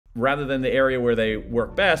rather than the area where they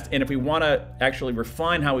work best. And if we want to actually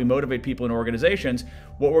refine how we motivate people in organizations,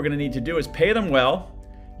 what we're going to need to do is pay them well,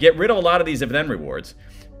 get rid of a lot of these if-then rewards,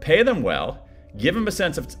 pay them well, give them a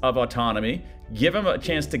sense of autonomy, give them a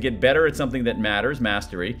chance to get better at something that matters,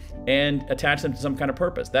 mastery, and attach them to some kind of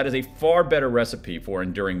purpose. That is a far better recipe for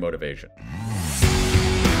enduring motivation.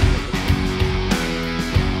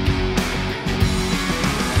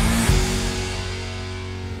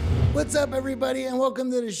 What's up, everybody, and welcome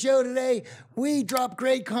to the show today. We drop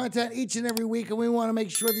great content each and every week, and we want to make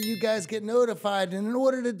sure that you guys get notified. And in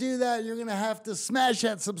order to do that, you're going to have to smash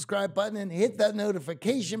that subscribe button and hit that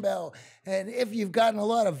notification bell. And if you've gotten a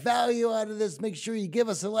lot of value out of this, make sure you give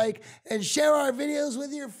us a like and share our videos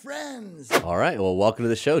with your friends. All right, well, welcome to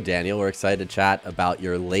the show, Daniel. We're excited to chat about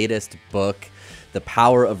your latest book, The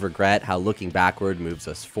Power of Regret: How Looking Backward Moves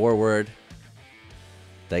Us Forward.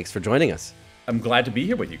 Thanks for joining us. I'm glad to be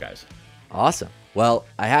here with you guys. Awesome. Well,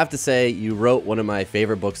 I have to say you wrote one of my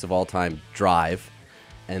favorite books of all time, Drive,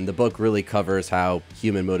 and the book really covers how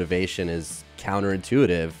human motivation is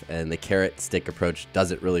counterintuitive and the carrot stick approach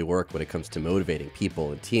doesn't really work when it comes to motivating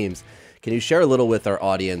people and teams. Can you share a little with our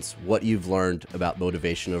audience what you've learned about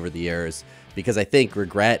motivation over the years? Because I think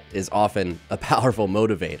regret is often a powerful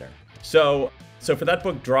motivator. So for that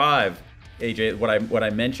book, Drive, AJ, what I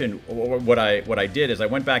mentioned, what I did is I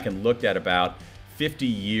went back and looked at about 50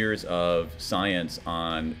 years of science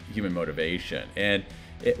on human motivation, and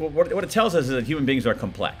what it tells us is that human beings are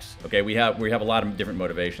complex. Okay, we have a lot of different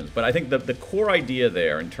motivations, but I think the core idea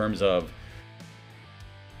there, in terms of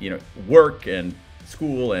work and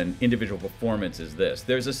school and individual performance, is this: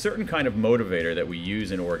 there's a certain kind of motivator that we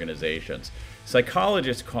use in organizations.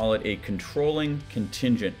 Psychologists call it a controlling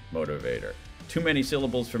contingent motivator. Too many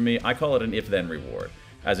syllables for me. I call it an if-then reward.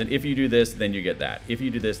 As in, if you do this, then you get that. If you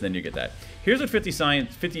do this, then you get that. Here's what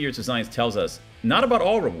 50 years of science tells us, not about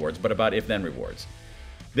all rewards, but about if-then rewards.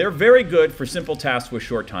 They're very good for simple tasks with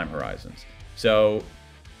short time horizons. So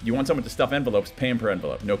you want someone to stuff envelopes, pay them per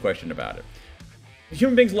envelope, no question about it.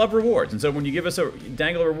 Human beings love rewards, and so when you give us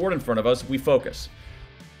dangle a reward in front of us, we focus.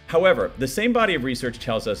 However, the same body of research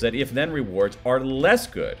tells us that if-then rewards are less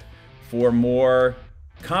good for more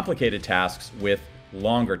complicated tasks with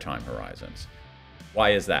longer time horizons.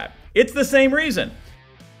 Why is that? It's the same reason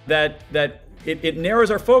that it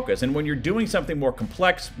narrows our focus. And when you're doing something more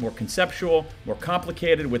complex, more conceptual, more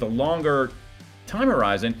complicated with a longer time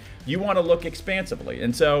horizon, you want to look expansively.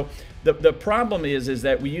 And so the problem is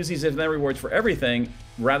that we use these if-then rewards for everything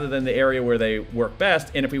rather than the area where they work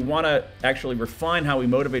best. And if we want to actually refine how we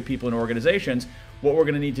motivate people in organizations, what we're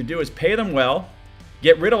going to need to do is pay them well,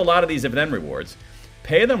 get rid of a lot of these if-then rewards,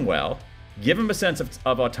 pay them well, give them a sense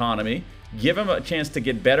of autonomy, give them a chance to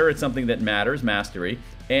get better at something that matters, mastery,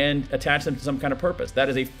 and attach them to some kind of purpose. That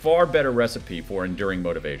is a far better recipe for enduring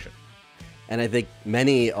motivation. And I think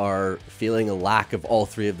many are feeling a lack of all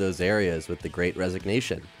three of those areas with the Great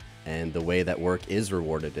Resignation and the way that work is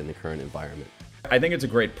rewarded in the current environment. I think it's a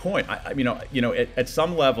great point. At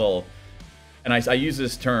some level, and I use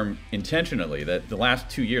this term intentionally, that the last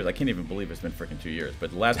 2 years, I can't even believe it's been freaking 2 years, but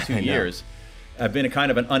the last 2 years have been a kind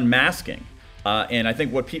of an unmasking. And I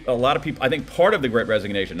think a lot of people, I think part of the Great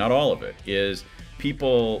Resignation, not all of it, is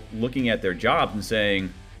people looking at their jobs and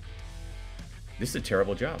saying, this is a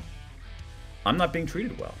terrible job. I'm not being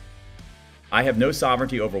treated well. I have no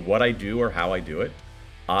sovereignty over what I do or how I do it.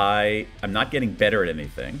 I'm not getting better at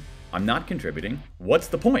anything. I'm not contributing. What's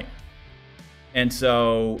the point? And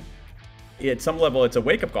so at some level, it's a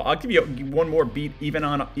wake-up call. I'll give you one more beat even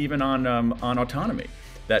on autonomy.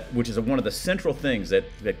 Which is one of the central things that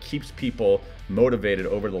keeps people motivated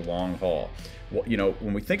over the long haul.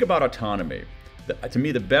 When we think about autonomy, to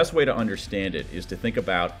me, the best way to understand it is to think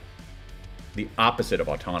about the opposite of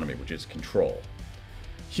autonomy, which is control.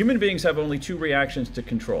 Human beings have only two reactions to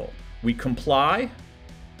control. We comply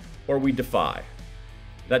or we defy.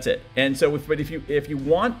 That's it. And so if you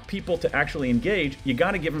want people to actually engage, you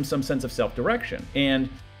got to give them some sense of self-direction. And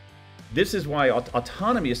this is why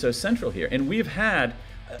autonomy is so central here. And we've had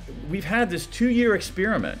this 2-year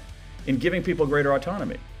experiment in giving people greater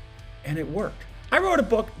autonomy, and it worked. I wrote a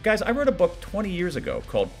book 20 years ago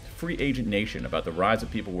called Free Agent Nation, about the rise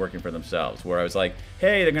of people working for themselves, where I was like,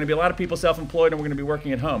 hey, there are going to be a lot of people self-employed and we're going to be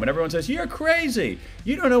working at home. And everyone says, you're crazy.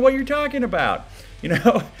 You don't know what you're talking about.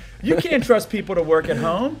 You can't trust people to work at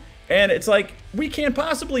home. And it's like, we can't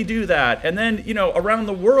possibly do that. And then, around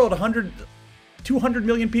the world, 200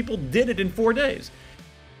 million people did it in 4 days.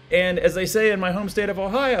 And as they say in my home state of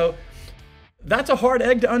Ohio, that's a hard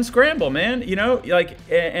egg to unscramble, man.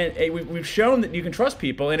 And we've shown that you can trust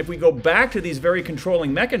people. And if we go back to these very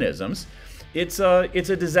controlling mechanisms, it's a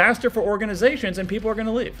disaster for organizations, and people are going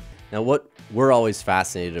to leave. Now, what we're always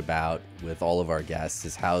fascinated about with all of our guests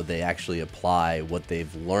is how they actually apply what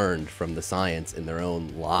they've learned from the science in their own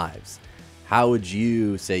lives. How would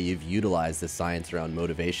you say you've utilized the science around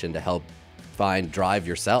motivation to help find drive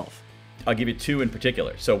yourself? I'll give you two in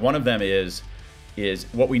particular. So one of them is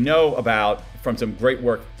what we know about from some great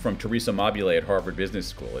work from Teresa Mabule at Harvard Business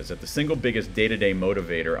School is that the single biggest day-to-day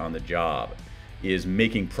motivator on the job is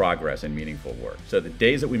making progress and meaningful work. So the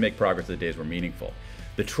days that we make progress are the days we're meaningful.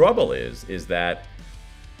 The trouble is that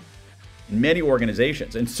in many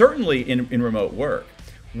organizations, and certainly in remote work,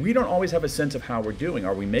 we don't always have a sense of how we're doing.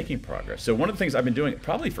 Are we making progress? So one of the things I've been doing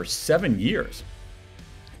probably for 7 years,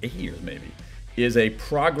 8 years maybe, is a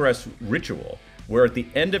progress ritual where at the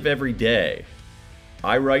end of every day,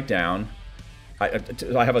 I write down, I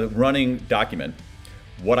have a running document,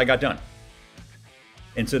 what I got done.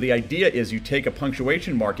 And so the idea is you take a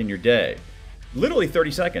punctuation mark in your day, literally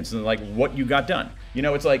 30 seconds, and like what you got done. You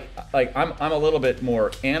know, it's like I'm a little bit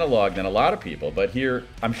more analog than a lot of people, but here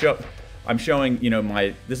I'm showing, you know,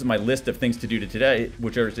 this is my list of things to do today,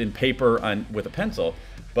 which are in paper with a pencil.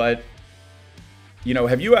 But, you know,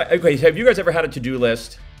 have you guys ever had a to-do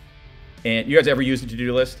list? And you guys ever used a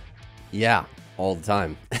to-do list? Yeah, all the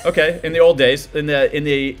time. Okay, in the old days, in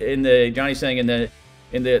the Johnny's saying in the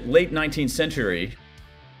late 19th century,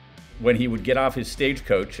 when he would get off his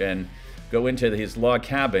stagecoach and go into his log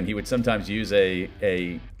cabin, he would sometimes use a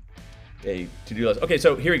to-do list. Okay,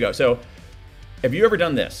 so here we go. So have you ever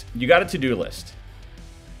done this? You got a to-do list.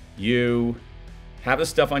 You have the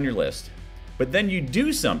stuff on your list, but then you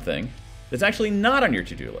do something that's actually not on your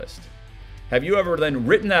to-do list. Have you ever then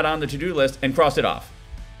written that on the to-do list and crossed it off?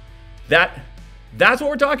 That's what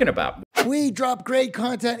we're talking about. We drop great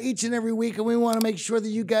content each and every week, and we want to make sure that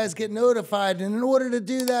you guys get notified. And in order to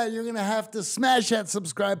do that, you're going to have to smash that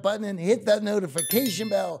subscribe button and hit that notification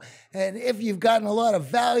bell. And if you've gotten a lot of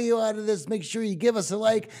value out of this, make sure you give us a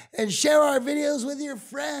like and share our videos with your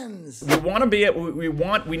friends.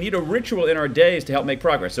 We need a ritual in our days to help make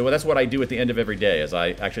progress. So that's what I do at the end of every day, is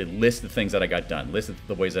I actually list the things that I got done, list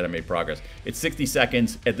the ways that I made progress. It's 60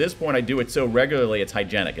 seconds. At this point, I do it so regularly, it's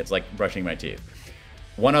hygienic. It's like brushing my teeth.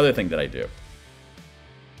 One other thing that I do,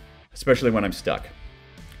 especially when I'm stuck.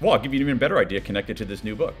 Well, I'll give you an even better idea connected to this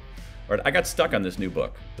new book. All right, I got stuck on this new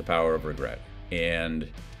book, The Power of Regret. And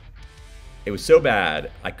it was so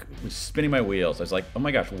bad, I was spinning my wheels. I was like, oh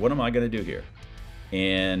my gosh, what am I going to do here?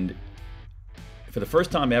 And for the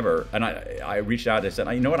first time ever, and I reached out and I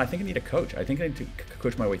said, you know what, I think I need a coach. I think I need to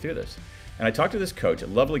coach my way through this. And I talked to this coach, a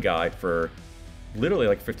lovely guy, for literally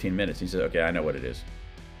like 15 minutes. He said, okay, I know what it is.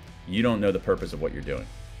 You don't know the purpose of what you're doing.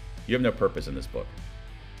 You have no purpose in this book.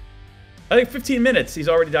 I think 15 minutes, he's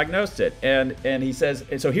already diagnosed it. And he says,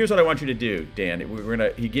 and so here's what I want you to do, Dan.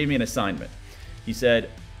 He gave me an assignment. He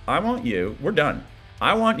said, we're done.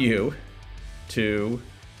 I want you to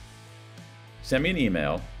send me an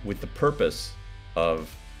email with the purpose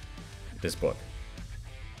of this book.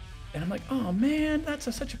 And I'm like, oh man,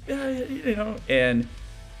 that's such a, you know,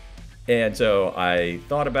 and so I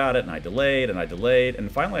thought about it, and I delayed,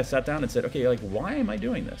 and finally I sat down and said, okay, like, why am I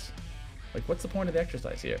doing this? Like, what's the point of the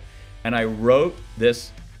exercise here? And I wrote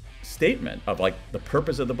this statement of like the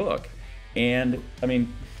purpose of the book. And I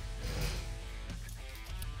mean,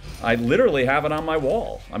 I literally have it on my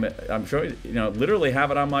wall. I'm sure, you know, literally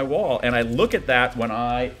have it on my wall. And I look at that when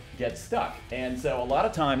I get stuck. And so a lot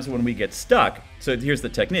of times when we get stuck, so here's the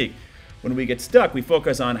technique. When we get stuck, we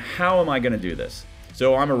focus on how am I going to do this?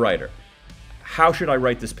 So I'm a writer. How should I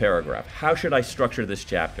write this paragraph? How should I structure this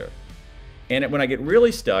chapter? And when I get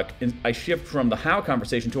really stuck, I shift from the how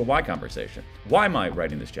conversation to a why conversation. Why am I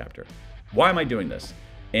writing this chapter? Why am I doing this?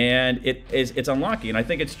 And it's unlocking. And I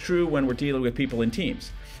think it's true when we're dealing with people in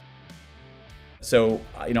teams. So,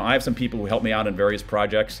 you know, I have some people who help me out in various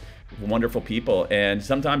projects, wonderful people. And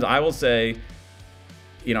sometimes I will say,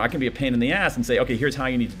 you know, I can be a pain in the ass and say, okay, here's how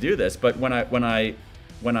you need to do this. But I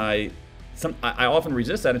often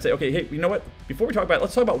resist that and say, okay, hey, you know what? Before we talk about it,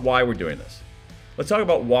 let's talk about why we're doing this. Let's talk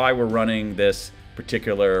about why we're running this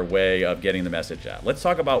particular way of getting the message out. Let's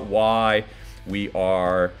talk about why we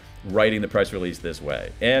are writing the press release this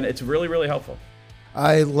way. And it's really, really helpful.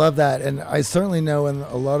 I love that. And I certainly know in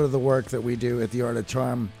a lot of the work that we do at The Art of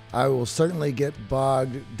Charm, I will certainly get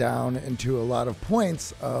bogged down into a lot of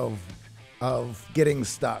points of getting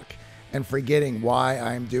stuck and forgetting why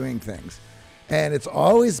I'm doing things. And it's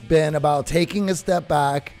always been about taking a step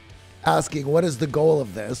back, asking, what is the goal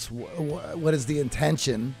of this? What is the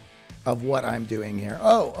intention of what I'm doing here?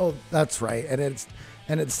 Oh, that's right. And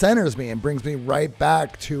it centers me and brings me right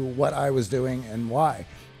back to what I was doing and why.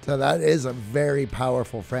 So that is a very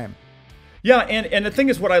powerful frame. Yeah, and the thing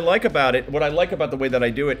is, what I like about it, what I like about the way that I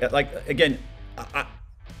do it, like again, I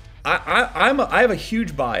have a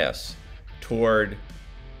huge bias toward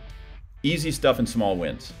easy stuff and small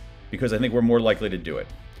wins because I think we're more likely to do it.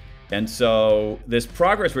 And so this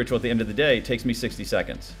progress ritual at the end of the day takes me 60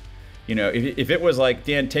 seconds. You know, if it was like,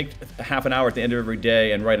 Dan, take half an hour at the end of every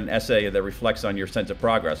day and write an essay that reflects on your sense of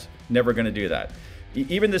progress, never going to do that.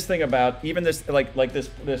 Even this thing about, even this, like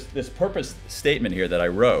this purpose statement here that I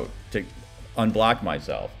wrote to unblock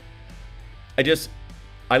myself,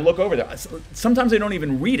 I look over there. Sometimes I don't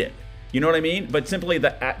even read it. You know what I mean? But simply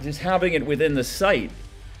just having it within the site.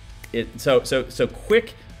 So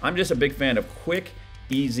quick. I'm just a big fan of quick,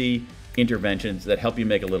 easy interventions that help you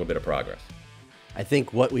make a little bit of progress. I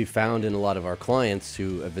think what we found in a lot of our clients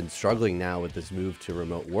who have been struggling now with this move to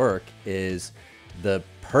remote work is the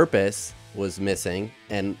purpose was missing,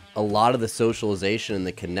 and a lot of the socialization and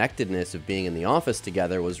the connectedness of being in the office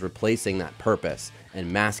together was replacing that purpose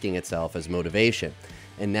and masking itself as motivation.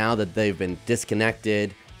 And now that they've been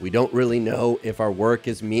disconnected, we don't really know if our work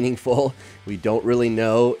is meaningful. We don't really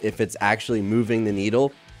know if it's actually moving the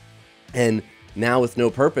needle. And now with no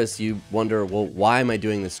purpose, you wonder, well, why am I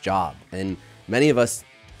doing this job? And many of us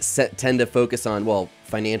tend to focus on, well,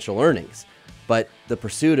 financial earnings, but the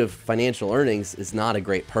pursuit of financial earnings is not a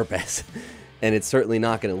great purpose, and it's certainly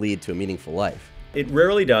not going to lead to a meaningful life. It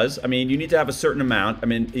rarely does. I mean, you need to have a certain amount. I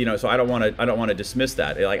mean, you know, so I don't want to dismiss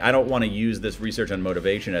that. Like, I don't want to use this research on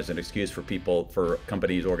motivation as an excuse for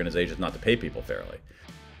companies, organizations not to pay people fairly.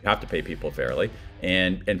 You have to pay people fairly,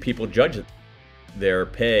 and people judge their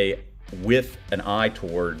pay with an eye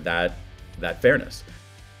toward that fairness.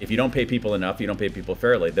 If you don't pay people enough, you don't pay people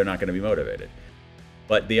fairly, they're not going to be motivated.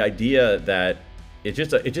 But the idea that it's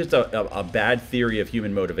just a bad theory of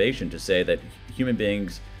human motivation to say that human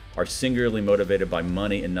beings are singularly motivated by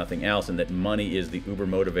money and nothing else, and that money is the uber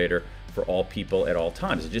motivator for all people at all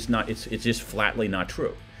times. It's just not. It's just flatly not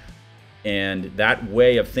true. And that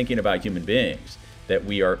way of thinking about human beings, that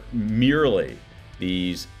we are merely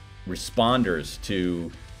these responders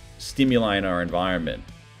to stimuli in our environment,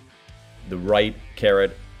 the right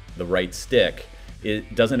carrot, the right stick,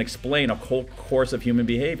 it doesn't explain a whole course of human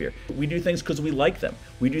behavior. We do things because we like them.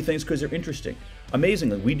 We do things because they're interesting.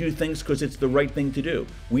 Amazingly, we do things because it's the right thing to do.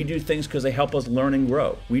 We do things because they help us learn and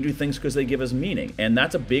grow. We do things because they give us meaning. And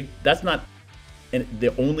that's not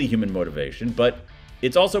the only human motivation, but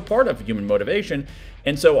it's also part of human motivation.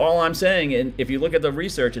 And so all I'm saying, and if you look at the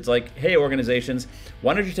research, it's like, hey, organizations,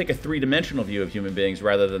 why don't you take a three-dimensional view of human beings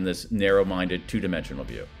rather than this narrow-minded two-dimensional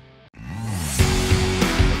view?